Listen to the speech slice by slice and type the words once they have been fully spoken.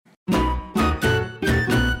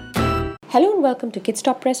Hello and welcome to Kids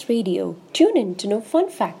Top Press Radio. Tune in to know fun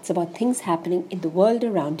facts about things happening in the world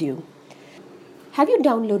around you. Have you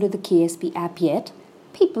downloaded the KSP app yet?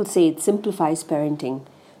 People say it simplifies parenting.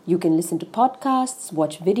 You can listen to podcasts,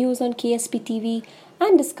 watch videos on KSP TV,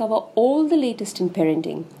 and discover all the latest in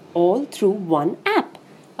parenting, all through one app.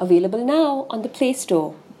 Available now on the Play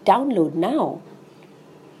Store. Download now.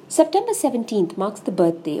 September 17th marks the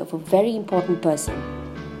birthday of a very important person.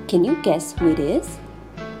 Can you guess who it is?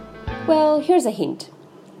 Well, here's a hint.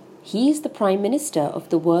 He's the Prime Minister of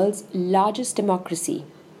the world's largest democracy.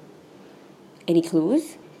 Any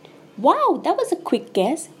clues? Wow, that was a quick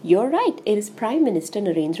guess. You're right, it is Prime Minister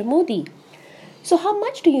Narendra Modi. So how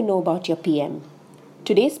much do you know about your PM?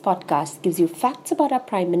 Today's podcast gives you facts about our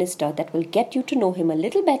Prime Minister that will get you to know him a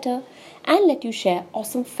little better and let you share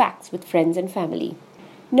awesome facts with friends and family.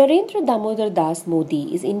 Narendra Damodar Das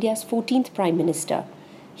Modi is India's 14th Prime Minister.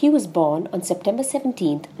 He was born on September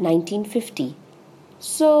 17th, 1950.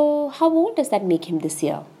 So, how old does that make him this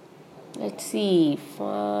year? Let's see,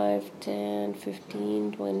 5, 10,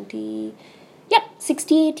 15, 20... Yep,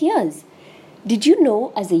 68 years. Did you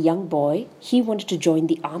know as a young boy, he wanted to join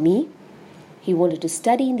the army? He wanted to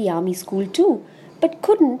study in the army school too, but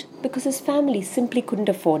couldn't because his family simply couldn't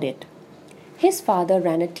afford it. His father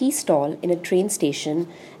ran a tea stall in a train station,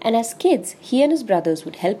 and as kids, he and his brothers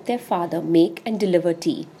would help their father make and deliver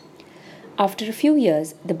tea. After a few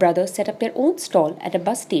years, the brothers set up their own stall at a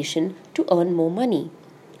bus station to earn more money.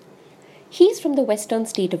 He's from the western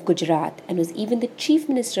state of Gujarat and was even the Chief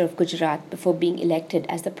Minister of Gujarat before being elected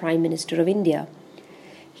as the Prime Minister of India.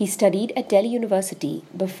 He studied at Delhi University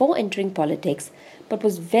before entering politics, but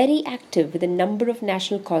was very active with a number of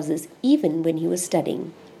national causes even when he was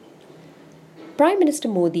studying. Prime Minister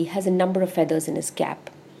Modi has a number of feathers in his cap.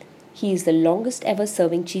 He is the longest ever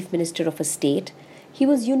serving Chief Minister of a state. He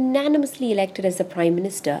was unanimously elected as the Prime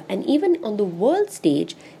Minister, and even on the world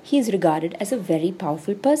stage, he is regarded as a very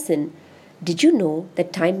powerful person. Did you know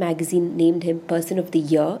that Time magazine named him Person of the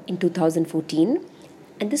Year in 2014?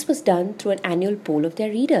 And this was done through an annual poll of their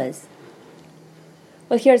readers.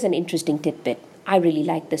 Well, here's an interesting tidbit. I really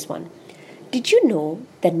like this one. Did you know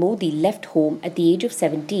that Modi left home at the age of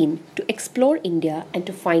 17 to explore India and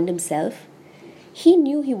to find himself? He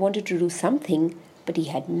knew he wanted to do something, but he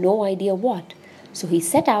had no idea what. So he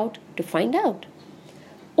set out to find out.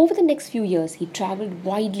 Over the next few years, he traveled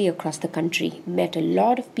widely across the country, met a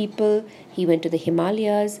lot of people, he went to the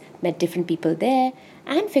Himalayas, met different people there,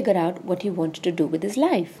 and figured out what he wanted to do with his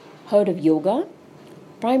life. Heard of yoga?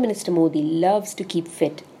 Prime Minister Modi loves to keep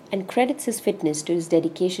fit and credits his fitness to his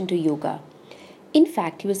dedication to yoga. In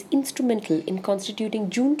fact, he was instrumental in constituting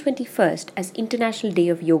June 21st as International Day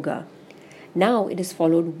of Yoga. Now it is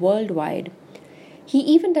followed worldwide. He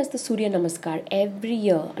even does the Surya Namaskar every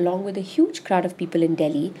year along with a huge crowd of people in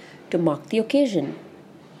Delhi to mark the occasion.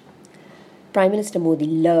 Prime Minister Modi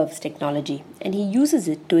loves technology and he uses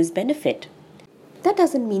it to his benefit. That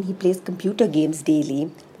doesn't mean he plays computer games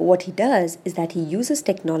daily. What he does is that he uses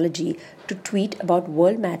technology to tweet about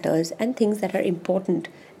world matters and things that are important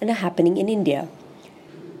and are happening in India.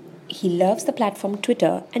 He loves the platform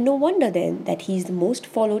Twitter, and no wonder then that he is the most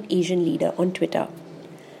followed Asian leader on Twitter.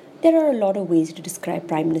 There are a lot of ways to describe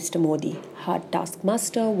Prime Minister Modi. Hard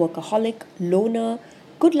taskmaster, workaholic, loner,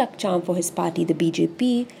 good luck charm for his party, the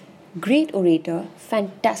BJP, great orator,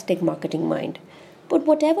 fantastic marketing mind. But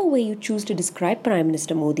whatever way you choose to describe Prime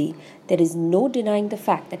Minister Modi, there is no denying the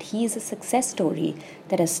fact that he is a success story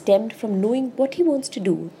that has stemmed from knowing what he wants to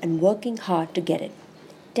do and working hard to get it.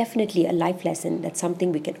 Definitely a life lesson that's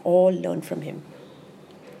something we can all learn from him.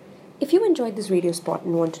 If you enjoyed this radio spot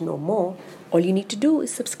and want to know more, all you need to do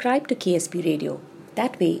is subscribe to KSP Radio.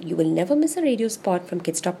 That way, you will never miss a radio spot from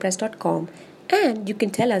kidstoppress.com and you can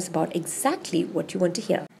tell us about exactly what you want to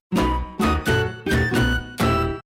hear.